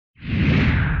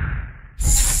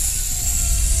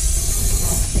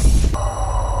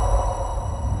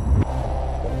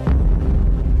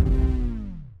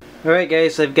Alright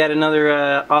guys, I've got another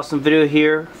awesome video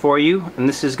here for you, and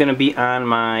this is going to be on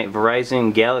my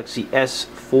Verizon Galaxy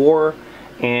S4,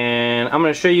 and I'm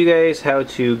going to show you guys how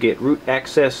to get root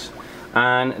access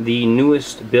on the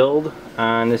newest build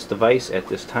on this device at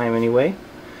this time anyway.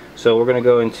 So we're going to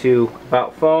go into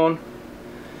About Phone,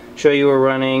 show you we're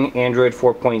running Android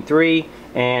 4.3,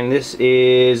 and this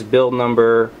is build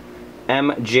number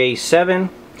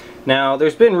MJ7. Now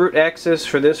there's been root access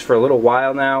for this for a little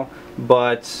while now,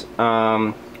 but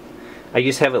I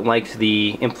just haven't liked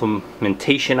the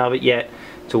implementation of it yet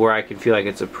to where I can feel like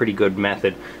it's a pretty good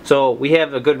method. So we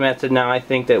have a good method now, I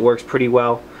think, that works pretty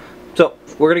well. So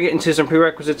we're going to get into some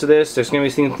prerequisites of this. There's going to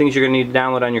be some things you're going to need to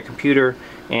download on your computer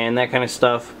and that kind of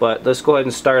stuff, but let's go ahead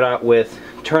and start out with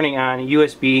turning on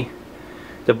USB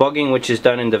Debugging, which is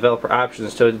done in developer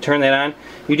options. So to turn that on,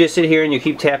 you just sit here and you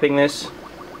keep tapping this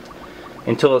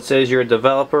until it says you're a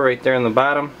developer right there on the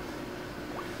bottom.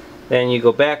 Then you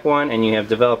go back one and you have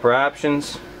developer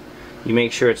options. You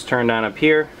make sure it's turned on up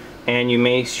here, and you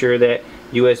make sure that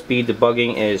USB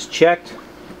debugging is checked,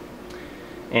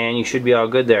 and you should be all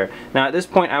good there. Now at this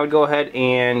point I would go ahead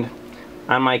and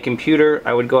on my computer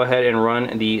I would go ahead and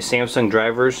run the Samsung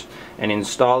drivers and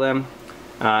install them,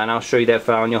 and I'll show you that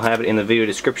file and you'll have it in the video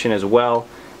description as well.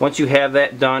 Once you have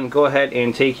that done, go ahead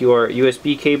and take your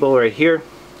USB cable right here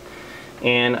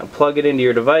and plug it into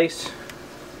your device.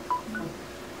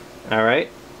 Alright,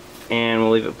 and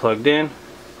we'll leave it plugged in.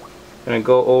 I'm going to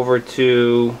go over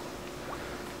to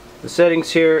the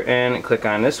settings here and click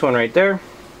on this one right there,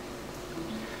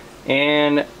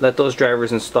 and let those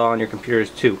drivers install on your computers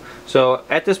too. So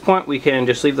at this point we can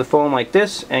just leave the phone like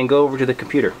this and go over to the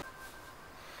computer.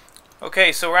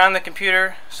 Okay, so we're on the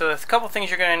computer. So there's a couple things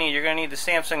you're going to need. You're going to need the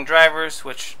Samsung drivers,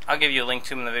 which I'll give you a link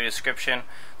to in the video description.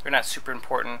 They're not super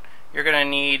important. You're going to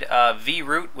need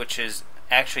Vroot, which is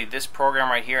actually this program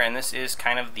right here, and this is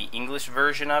kind of the English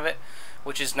version of it,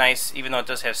 which is nice. Even though it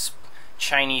does have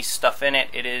Chinese stuff in it,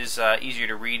 it is easier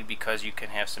to read because you can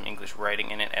have some English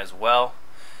writing in it as well.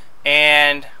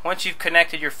 And once you've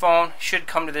connected your phone, it should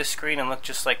come to this screen and look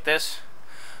just like this.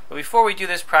 But before we do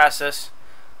this process,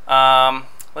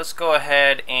 let's go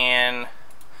ahead and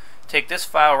take this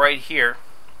file right here,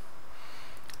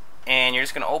 and you're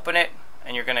just going to open it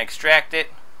and you're going to extract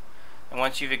it. And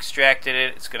once you've extracted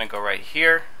it, it's going to go right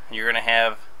here. You're going to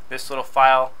have this little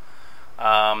file,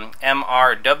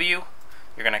 MRW. You're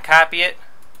going to copy it.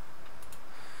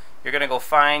 You're going to go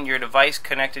find your device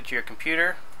connected to your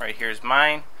computer. Right here's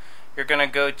mine. You're going to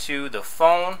go to the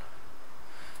phone,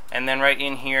 and then right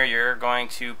in here you're going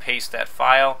to paste that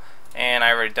file. And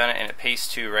I already done it, and it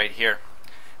pastes to right here.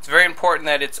 It's very important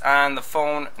that it's on the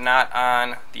phone, not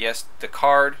on the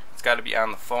card. It's got to be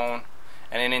on the phone.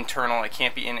 And an internal, it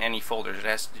can't be in any folders.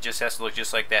 It just has to look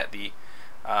just like that. The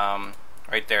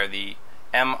right there, the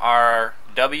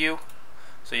MRW.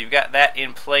 So you've got that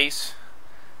in place,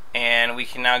 and we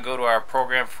can now go to our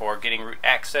program for getting root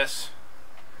access.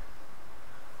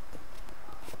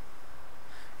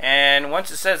 And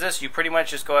once it says this, you pretty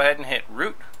much just go ahead and hit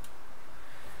root.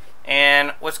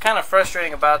 And what's kind of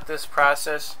frustrating about this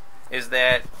process is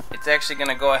that it's actually going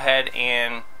to go ahead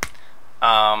and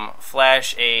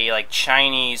flash a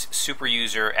Chinese super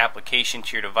user application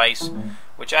to your device,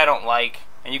 which I don't like,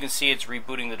 and you can see it's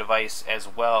rebooting the device as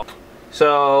well.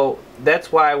 So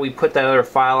that's why we put that other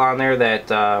file on there, that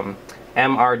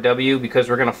MRW, because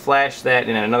we're going to flash that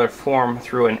in another form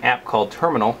through an app called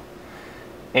Terminal,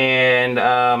 and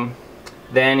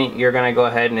then you're going to go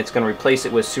ahead and it's going to replace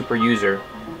it with super user,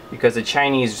 because the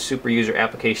Chinese super user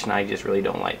application I just really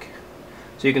don't like.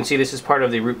 So you can see this is part of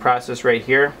the root process right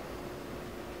here.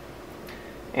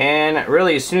 And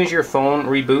really, as soon as your phone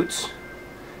reboots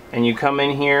and you come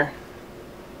in here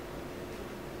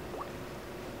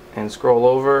and scroll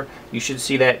over, you should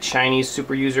see that Chinese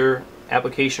super user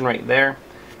application right there.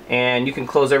 And you can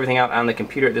close everything out on the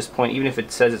computer at this point, even if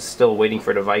it says it's still waiting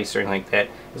for a device or anything like that.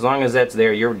 As long as that's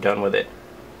there, you're done with it.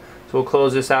 So we'll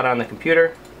close this out on the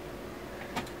computer,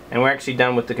 and we're actually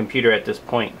done with the computer at this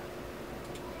point.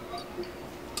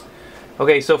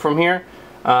 Okay, so from here,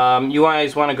 you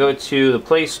guys want to go to the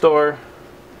Play Store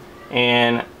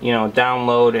and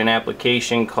download an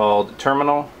application called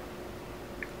Terminal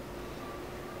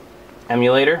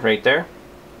Emulator right there,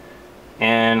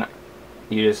 and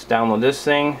you just download this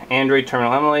thing, Android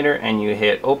Terminal Emulator, and you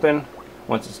hit open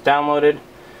once it's downloaded,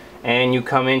 and you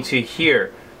come into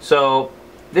here. So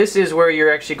this is where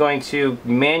you're actually going to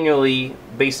manually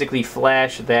basically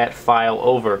flash that file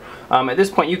over. At this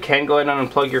point you can go ahead and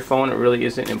unplug your phone. It really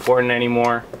isn't important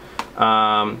anymore.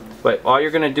 But all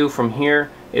you're going to do from here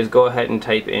is go ahead and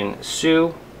type in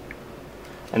SU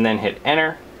and then hit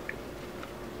enter.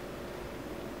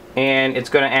 and it's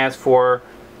going to ask for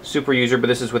super user, but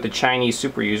this is with the Chinese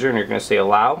super user, and you're going to say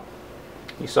allow.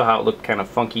 You saw how it looked kind of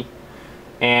funky,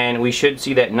 and we should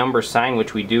see that number sign,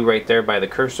 which we do right there by the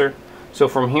cursor. So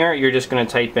from here you're just going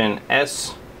to type in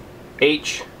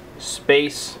SH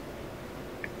space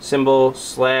symbol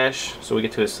slash, so we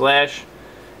get to a slash,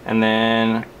 and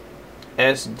then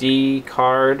SD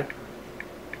card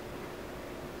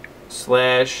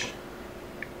slash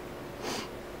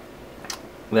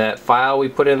that file we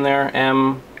put in there,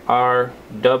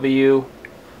 mrw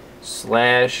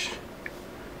slash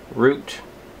root.sh,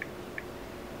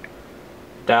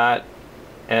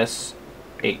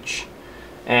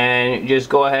 and just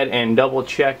go ahead and double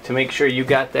check to make sure you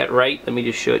got that right. Let me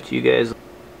just show it to you guys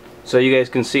so you guys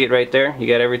can see it right there. You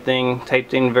got everything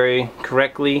typed in very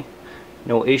correctly,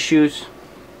 no issues.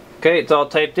 Okay, it's all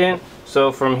typed in.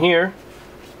 So from here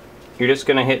you're just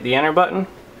going to hit the enter button,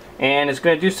 and it's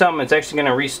going to do something. It's actually going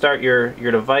to restart your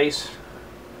device.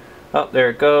 Oh, there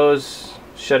it goes,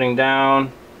 shutting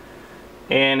down,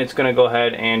 and it's going to go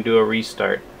ahead and do a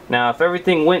restart. Now if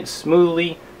everything went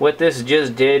smoothly, what this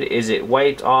just did is it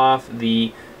wiped off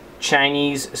the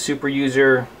Chinese super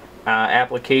user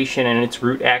application and its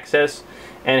root access,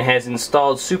 and has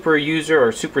installed super user,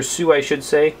 or SuperSU I should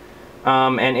say,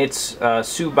 and its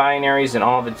SU binaries and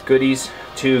all of its goodies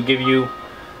to give you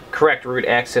correct root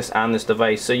access on this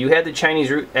device. So you had the Chinese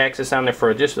root access on there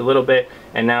for just a little bit,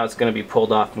 and now it's going to be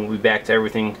pulled off and we'll be back to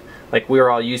everything like we were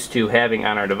all used to having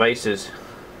on our devices.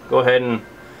 Go ahead and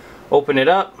open it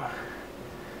up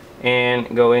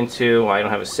and go into, well, I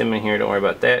don't have a sim in here, don't worry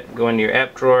about that. Go into your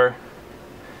app drawer,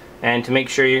 and to make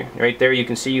sure you're right there, you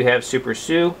can see you have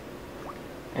SuperSU,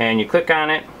 and you click on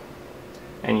it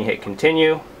and you hit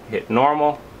continue, hit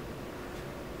normal,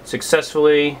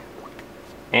 successfully,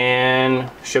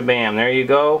 and shabam, there you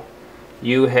go.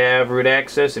 You have root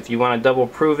access. If you want to double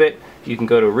prove it, you can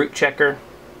go to root checker,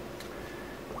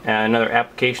 another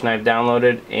application I've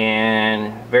downloaded,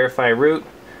 and verify root.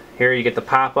 Here you get the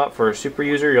pop-up for a super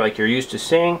user like you're used to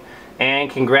seeing, and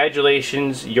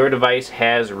congratulations, your device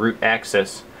has root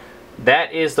access.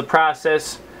 That is the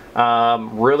process.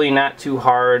 Really not too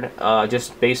hard.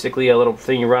 Just basically a little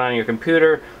thing you run on your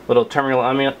computer, little terminal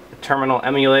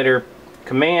emulator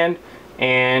command,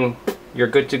 and you're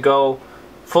good to go.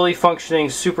 Fully functioning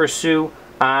SuperSU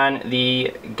on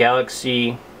the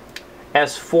Galaxy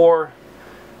S4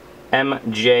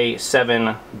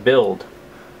 MJ7 build.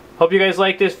 Hope you guys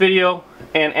like this video,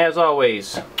 and as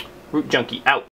always, Root Junkie out.